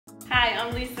Hi,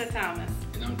 I'm Lisa Thomas.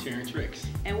 And I'm Terrence Ricks.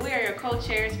 And we are your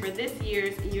co-chairs for this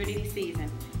year's Unity season.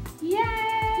 Yay!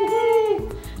 Woo-hoo!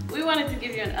 We wanted to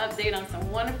give you an update on some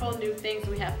wonderful new things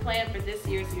we have planned for this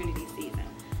year's Unity season.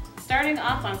 Starting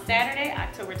off on Saturday,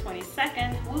 October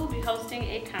 22nd, we will be hosting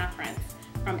a conference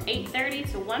from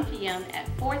 8:30 to 1 p.m. at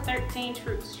 413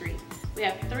 Troop Street. We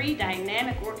have 3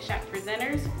 dynamic workshop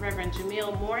presenters, Reverend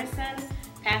Jamil Morrison,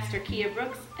 Pastor Kia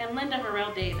Brooks, and Linda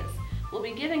Harrell Davis. Will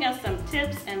be giving us some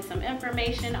tips and some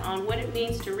information on what it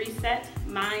means to reset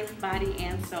mind, body,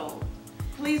 and soul.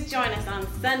 Please join us on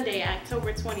Sunday,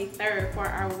 October 23rd for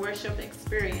our worship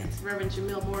experience. Reverend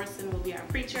Jamil Morrison will be our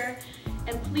preacher.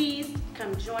 And please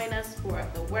come join us for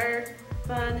the word,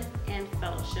 fun, and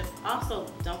fellowship. Also,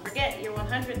 don't forget your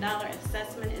 $100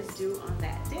 assessment is due on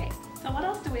that day. So what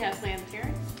else do we have planned,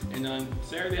 Terrence? And on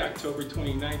Saturday, October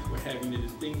 29th, we're having the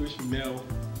Distinguished Male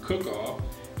Cook-Off.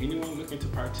 Anyone looking to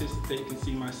participate can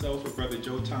see myself or Brother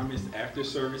Joe Thomas after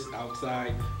service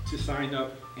outside to sign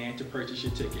up and to purchase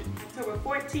your ticket. October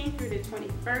 14th through the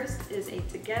 21st is a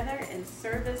Together in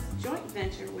Service joint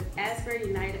venture with Asbury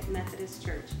United Methodist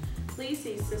Church. Please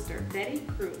see Sister Betty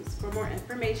Cruz for more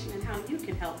information on how you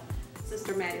can help.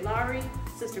 Sister Maddie Lowry,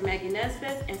 Sister Maggie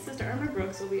Nesbitt, and Sister Irma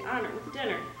Brooks will be honored with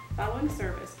dinner following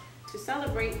service to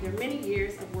celebrate their many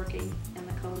years of working in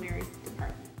the culinary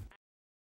department.